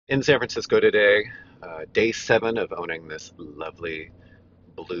In San Francisco today, day 7 of owning this lovely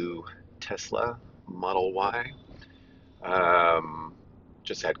blue Tesla Model Y. Um,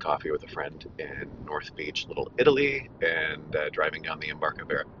 just had coffee with a friend in North Beach, Little Italy, and driving down the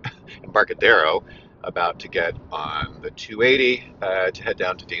Embarcadero, about to get on the 280 to head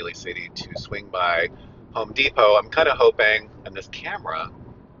down to Daly City to swing by Home Depot. I'm kind of hoping, and this camera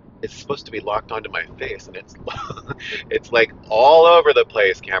is supposed to be locked onto my face, and it's like all over the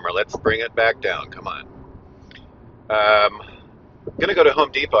place. Camera, let's bring it back down. Come on. I'm gonna go to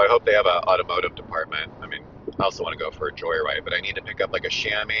Home Depot. I hope they have an automotive department. I mean, I also want to go for a joyride, but I need to pick up like a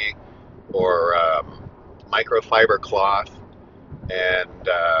chamois or microfiber cloth and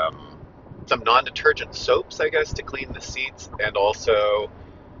some non-detergent soaps, I guess, to clean the seats, and also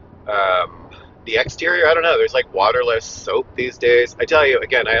the exterior. I don't know. There's like waterless soap these days. I tell you,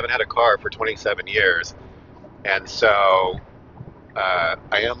 again, I haven't had a car for 27 years, and so I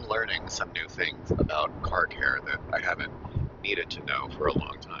am learning some new things about car care that I haven't needed to know for a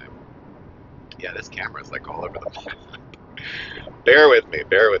long time. Yeah, this camera is like all over the place. Bear with me,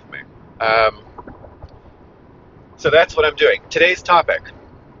 bear with me. Um, so that's what I'm doing. Today's topic,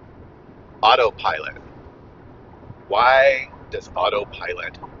 autopilot. Why does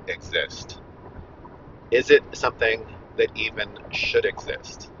autopilot exist? Is it something that even should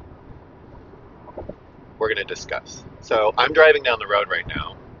exist? We're going to discuss. So I'm driving down the road right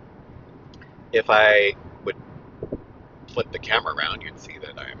now. If I would flip the camera around, you'd see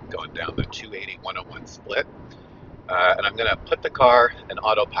that I'm going down the 280-101 split. And I'm going to put the car in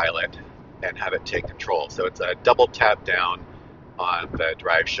autopilot and have it take control. So it's a double tap down on the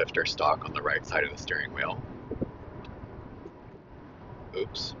drive shifter stalk on the right side of the steering wheel.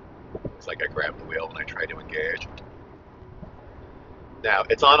 Oops. It's like I grabbed the wheel when I tried to engage. Now,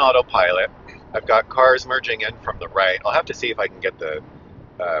 it's on autopilot. I've got cars merging in from the right. I'll have to see if I can get the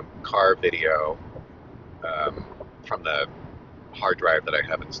car video from the hard drive that I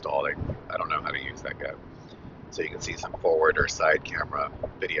have installed. I don't know how to use that yet. So you can see some forward or side camera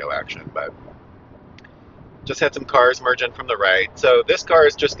video action, but just had some cars merge in from the right. So this car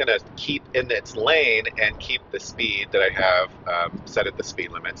is just going to keep in its lane and keep the speed that I have set at the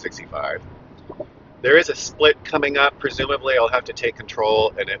speed limit, 65. There is a split coming up. Presumably I'll have to take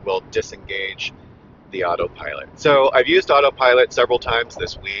control and it will disengage the autopilot. So I've used autopilot several times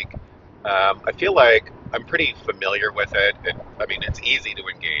this week. I feel like I'm pretty familiar with it. I mean, it's easy to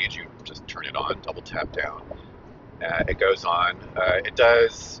engage. You just turn it on, double tap down. It goes on. It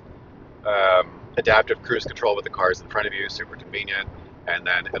does adaptive cruise control with the cars in front of you, super convenient. And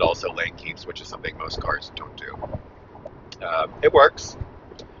then it also lane keeps, which is something most cars don't do. It works.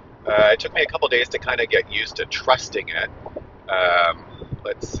 It took me a couple days to kind of get used to trusting it.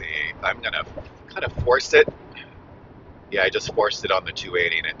 Let's see, I'm going to kind of force it. Yeah, I just forced it on the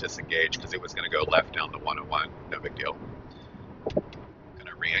 280 and it disengaged because it was going to go left down the 101. No big deal. I'm going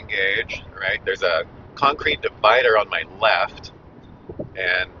to re-engage, right? There's a concrete divider on my left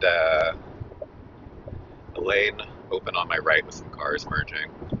and a lane open on my right with some cars merging.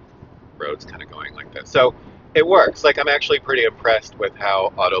 Road's kind of going like this. So it works. Like, I'm actually pretty impressed with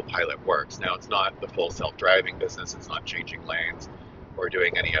how autopilot works. Now, it's not the full self-driving business. It's not changing lanes or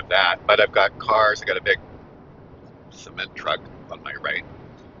doing any of that. But I've got cars. I got a big cement truck on my right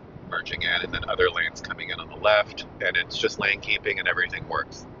merging in, and then other lanes coming in on the left, and it's just lane keeping and everything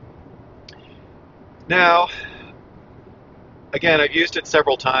works. Now, again, I've used it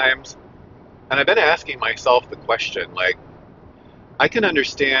several times, and I've been asking myself the question, like, I can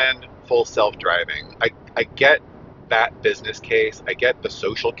understand full self-driving. I get that business case. I get the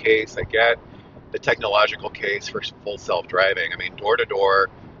social case. I get the technological case for full self-driving. I mean, door to door,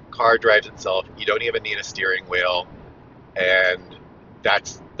 car drives itself. You don't even need a steering wheel. And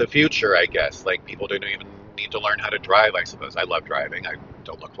that's the future, I guess. Like, people don't even need to learn how to drive, I suppose. I love driving. I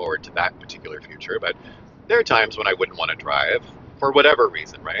don't look forward to that particular future. But there are times when I wouldn't want to drive for whatever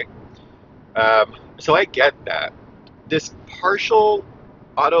reason, right? So I get that. This partial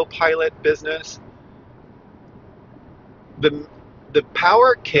autopilot business, the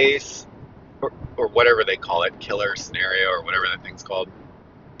power case, or whatever they call it, killer scenario or whatever that thing's called,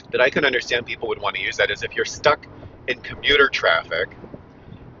 that I can understand people would want to use that is if you're stuck in commuter traffic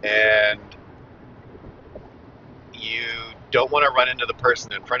and you don't want to run into the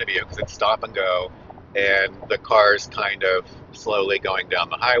person in front of you because it's stop and go and the car's kind of slowly going down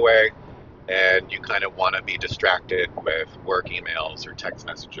the highway and you kind of want to be distracted with work emails or text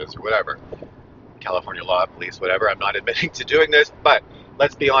messages or whatever. California law, police, whatever. I'm not admitting to doing this, but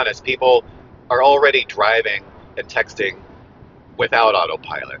let's be honest, people are already driving and texting without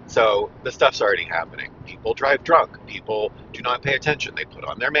autopilot. So the stuff's already happening. People drive drunk. People do not pay attention. They put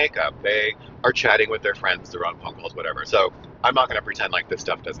on their makeup. They are chatting with their friends. They're on phone calls, whatever. So I'm not going to pretend like this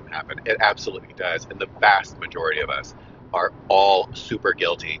stuff doesn't happen. It absolutely does. And the vast majority of us are all super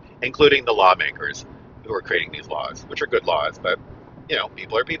guilty, including the lawmakers who are creating these laws, which are good laws, but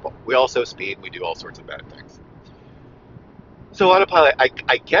people are people. We also speed and we do all sorts of bad things. So autopilot,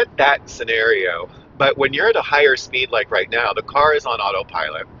 I get that scenario, but when you're at a higher speed like right now, the car is on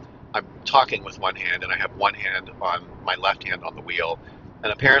autopilot. I'm talking with one hand and I have one hand on my left hand on the wheel.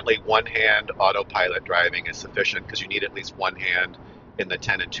 And apparently one hand autopilot driving is sufficient because you need at least one hand in the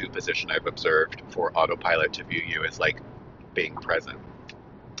 10 and 2 position I've observed for autopilot to view you as like being present.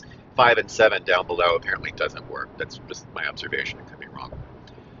 5 and 7 down below apparently doesn't work. That's just my observation. It could be wrong.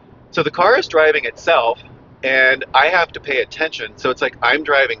 So the car is driving itself, and I have to pay attention. So it's like I'm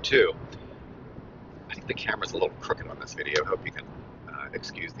driving too. I think the camera's a little crooked on this video. I hope you can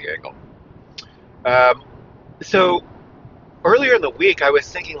excuse the angle. Um, so earlier in the week, I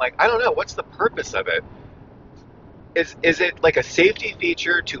was thinking, like, I don't know, what's the purpose of it? Is it like a safety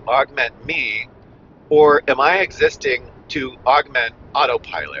feature to augment me, or am I existing to augment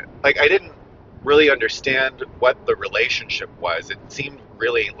autopilot? Like, I didn't really understand what the relationship was. It seemed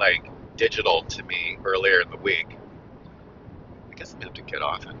really like digital to me earlier in the week. I guess I'm gonna have to get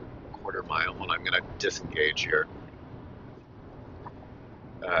off in a quarter mile when I'm gonna disengage here.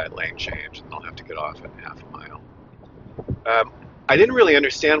 Lane change, and I'll have to get off at half a mile. I didn't really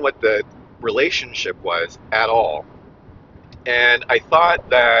understand what the relationship was at all, and I thought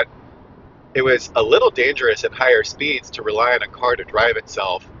that it was a little dangerous at higher speeds to rely on a car to drive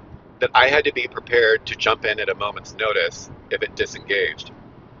itself, that I had to be prepared to jump in at a moment's notice if it disengaged.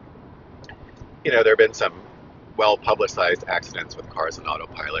 There have been some well-publicized accidents with cars and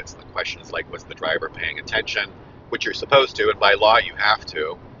autopilots, and the question is, like, was the driver paying attention, which you're supposed to, and by law you have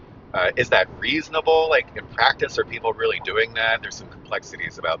to. Is that reasonable? Like, in practice, are people really doing that? There's some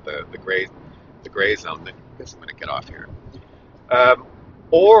complexities about the gray zone. I guess I'm going to get off here.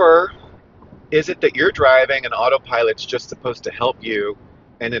 Or is it that you're driving and autopilot's just supposed to help you,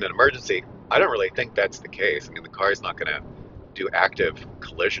 and in an emergency? I don't really think that's the case. I mean, the car's not going to do active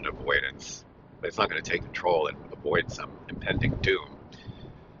collision avoidance. It's not going to take control and avoid some impending doom.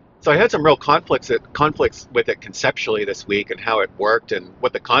 So I had some real conflicts with it conceptually this week, and how it worked and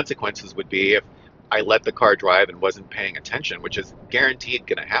what the consequences would be if I let the car drive and wasn't paying attention, which is guaranteed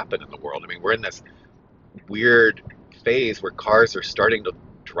going to happen in the world. I mean, we're in this weird phase where cars are starting to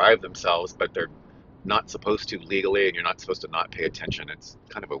drive themselves, but they're not supposed to legally, and you're not supposed to not pay attention. It's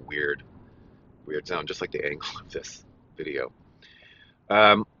kind of a weird zone, just like the angle of this video.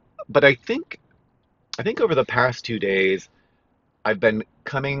 But I think over the past 2 days, I've been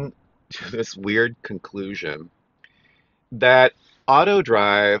coming to this weird conclusion that auto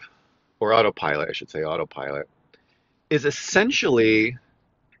drive, or autopilot, I should say autopilot, is essentially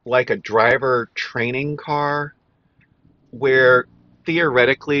like a driver training car where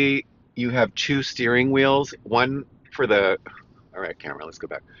theoretically you have two steering wheels, one for the, all right, camera, let's go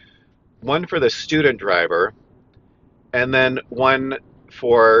back. One for the student driver, and then one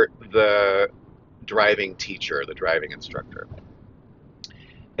for the driving teacher, the driving instructor.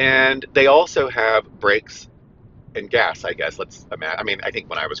 And they also have brakes and gas, I guess. Let's imagine. I mean, I think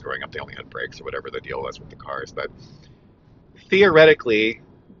when I was growing up, they only had brakes or whatever the deal was with the cars. But theoretically,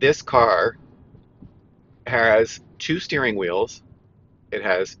 this car has two steering wheels, it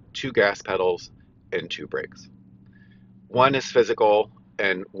has two gas pedals, and two brakes. One is physical,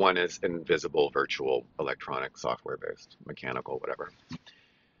 and one is invisible, virtual, electronic, software-based, mechanical, whatever.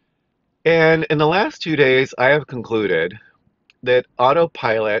 And in the last 2 days, I have concluded that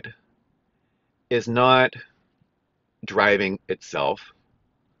autopilot is not driving itself,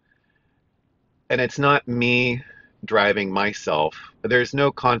 and it's not me driving myself. There's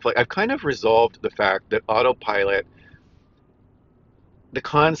no conflict. I've kind of resolved the fact that autopilot, the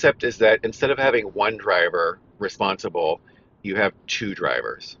concept is that instead of having one driver responsible, you have two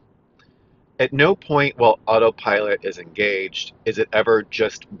drivers. At no point while autopilot is engaged is it ever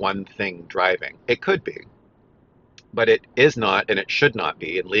just one thing driving. It could be, but it is not, and it should not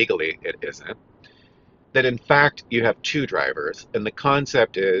be, and legally it isn't. That in fact you have two drivers, and the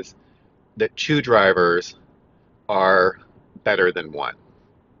concept is that two drivers are better than one.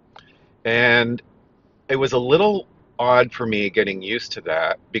 And it was a little odd for me getting used to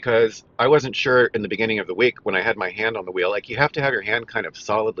that, because I wasn't sure in the beginning of the week when I had my hand on the wheel. Like, you have to have your hand kind of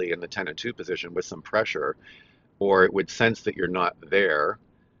solidly in the 10 and 2 position with some pressure, or it would sense that you're not there.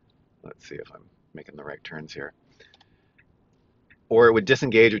 Let's see if I'm making the right turns here. Or it would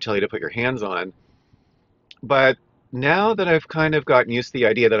disengage or tell you to put your hands on. But now that I've kind of gotten used to the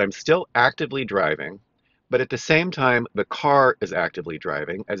idea that I'm still actively driving, but at the same time, the car is actively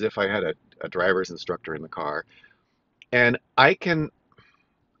driving, as if I had a driver's instructor in the car. And I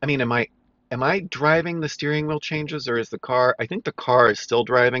mean, am I driving the steering wheel changes or is the car, I think the car is still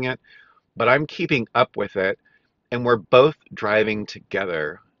driving it, but I'm keeping up with it and we're both driving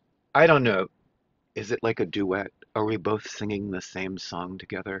together. I don't know. Is it like a duet? Are we both singing the same song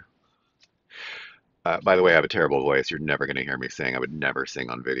together? By the way, I have a terrible voice. You're never going to hear me sing. I would never sing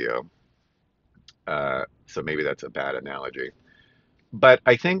on video. So maybe that's a bad analogy. But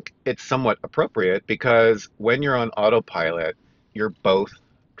I think it's somewhat appropriate because when you're on autopilot, you're both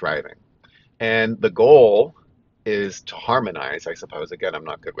driving. And the goal is to harmonize, I suppose. Again, I'm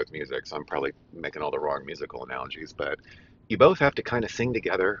not good with music, so I'm probably making all the wrong musical analogies, but you both have to kind of sing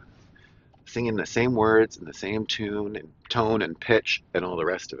together, singing the same words and the same tune and tone and pitch and all the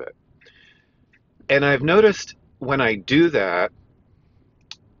rest of it. And I've noticed when I do that,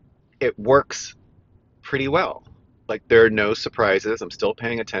 it works pretty well. Like there are no surprises. I'm still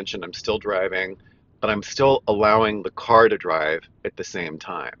paying attention. I'm still driving, but I'm still allowing the car to drive at the same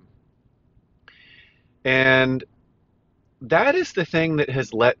time. And that is the thing that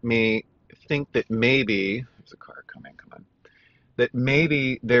has let me think that maybe, there's a car coming, come on, that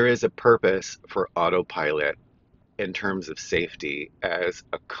maybe there is a purpose for autopilot in terms of safety as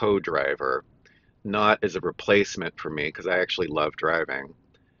a co-driver, not as a replacement for me, because I actually love driving,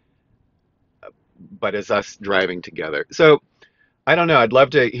 but as us driving together. So I don't know. I'd love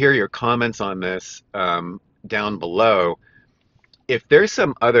to hear your comments on this down below. If there's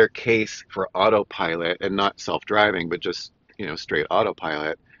some other case for autopilot and not self-driving, but just, straight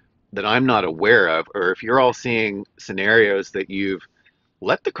autopilot that I'm not aware of, or if you're all seeing scenarios that you've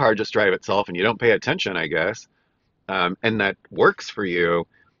let the car just drive itself and you don't pay attention, I guess, and that works for you,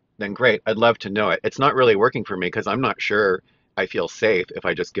 then great. I'd love to know it. It's not really working for me because I'm not sure I feel safe if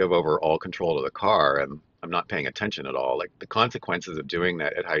I just give over all control to the car and I'm not paying attention at all. Like the consequences of doing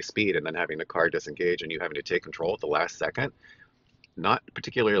that at high speed and then having the car disengage and you having to take control at the last second, not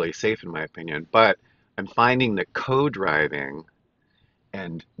particularly safe in my opinion. But I'm finding that co-driving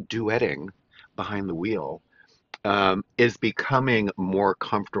and duetting behind the wheel is becoming more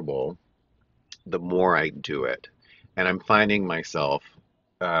comfortable the more I do it. And I'm finding myself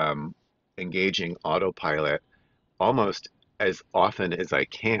um, engaging autopilot almost as often as I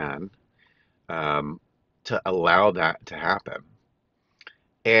can um, to allow that to happen.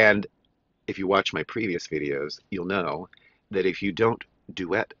 And if you watch my previous videos, you'll know that if you don't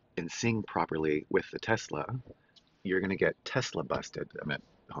duet and sing properly with the Tesla, you're going to get Tesla busted. I'm at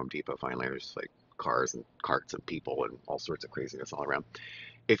Home Depot finally. There's like cars and carts and people and all sorts of craziness all around.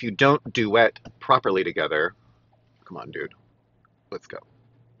 If you don't duet properly together, come on, dude, let's go.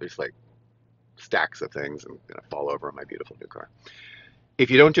 There's like stacks of things. I'm going to fall over on my beautiful new car.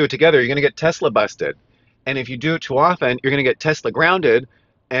 If you don't do it together, you're going to get Tesla busted. And if you do it too often, you're going to get Tesla grounded,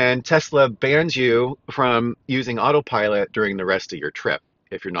 and Tesla bans you from using autopilot during the rest of your trip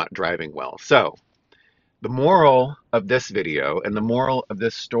if you're not driving well. So, the moral of this video and the moral of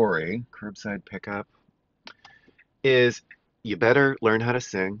this story, curbside pickup, is you better learn how to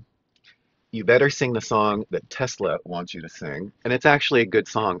sing. You better sing the song that Tesla wants you to sing. And it's actually a good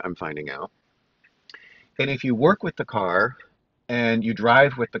song, I'm finding out. And if you work with the car and you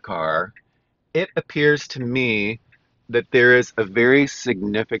drive with the car, it appears to me that there is a very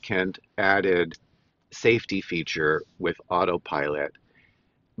significant added safety feature with autopilot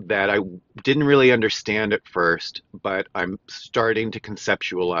that I didn't really understand at first, but I'm starting to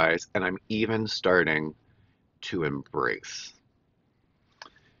conceptualize and I'm even starting to embrace.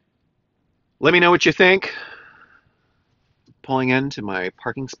 Let me know what you think. Pulling into my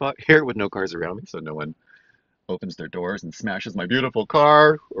parking spot here with no cars around me, so no one opens their doors and smashes my beautiful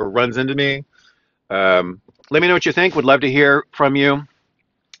car or runs into me. Um, Let me know what you think. Would love to hear from you.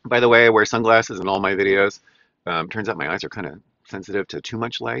 By the way, I wear sunglasses in all my videos. Turns out my eyes are kind of sensitive to too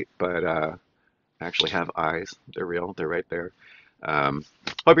much light, but I actually have eyes. They're real. They're right there. Hope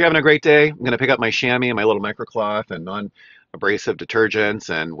you're having a great day. I'm going to pick up my chamois and my little microcloth and non-abrasive detergents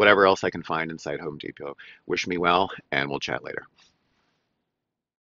and whatever else I can find inside Home Depot. Wish me well, and we'll chat later.